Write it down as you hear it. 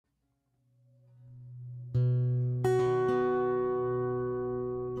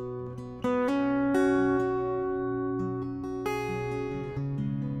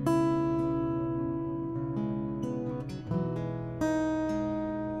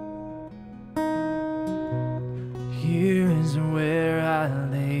is where I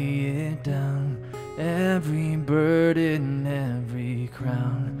lay it down, every burden, every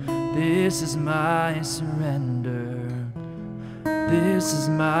crown. This is my surrender. This is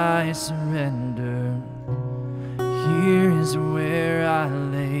my surrender. Here is where I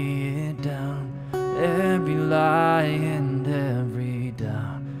lay it down, every lie and every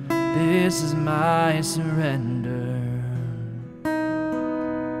doubt. This is my surrender.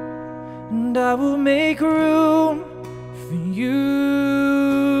 And I will make room for you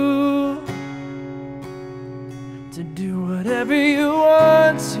to do whatever you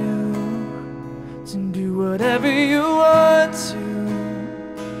want to do whatever you want to.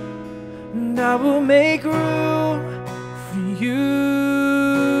 And I will make room for you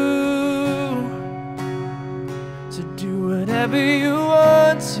to do whatever you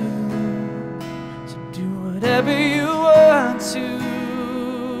want to do whatever you want to.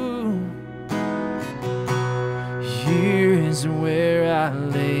 Here is where I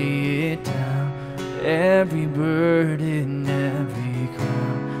lay it down, every burden, every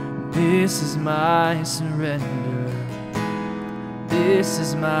crown. This is my surrender. This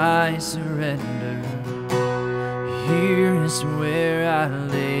is my surrender. Here is where I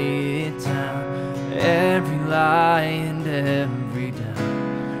lay it down, every lie and every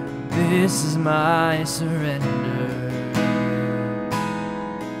doubt. This is my surrender.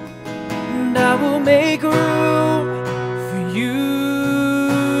 And I will make room for you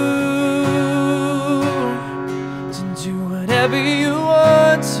to do whatever you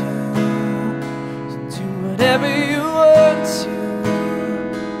want to do whatever you want to.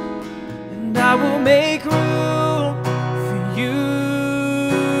 And I will make room for you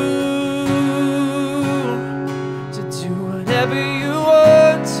to do whatever you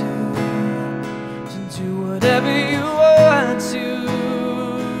want to do whatever you want to.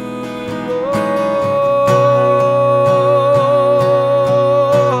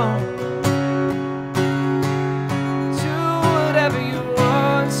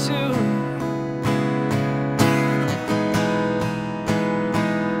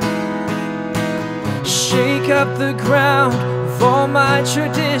 Shake up the ground for my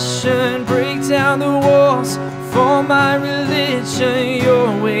tradition, break down the walls for my religion. Your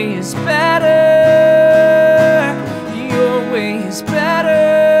way is better, your way is better.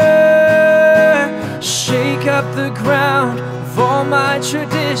 Shake up the ground for my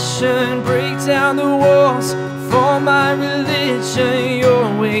tradition, break down the walls for my religion. Your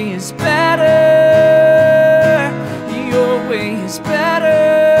way is better, your way is better.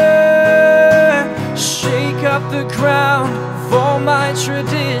 Shake up the ground for my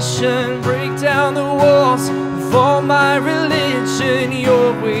tradition, break down the walls for my religion.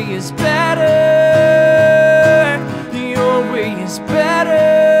 Your way is better, your way is better.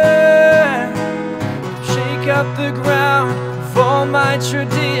 Shake up the ground for my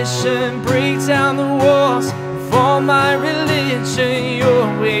tradition, break down the walls for my religion. Your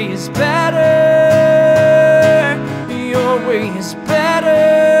way is better, your way is better.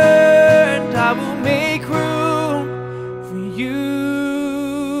 And I will make room for you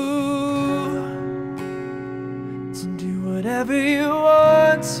to do whatever you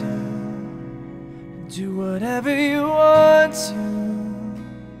want to do whatever you want to.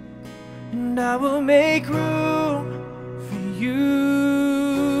 And I will make room for you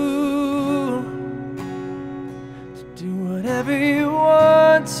to do whatever you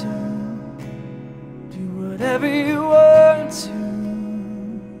want to do whatever you want to.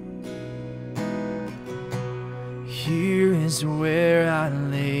 Here is where I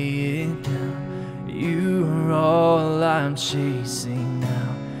lay it down, you are all I'm chasing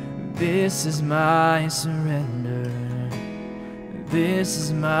now. This is my surrender. This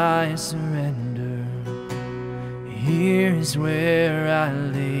is my surrender. Here is where I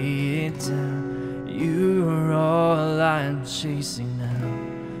lay it down, you are all I'm chasing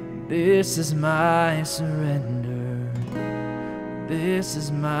now. This is my surrender. This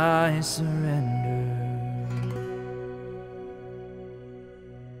is my surrender.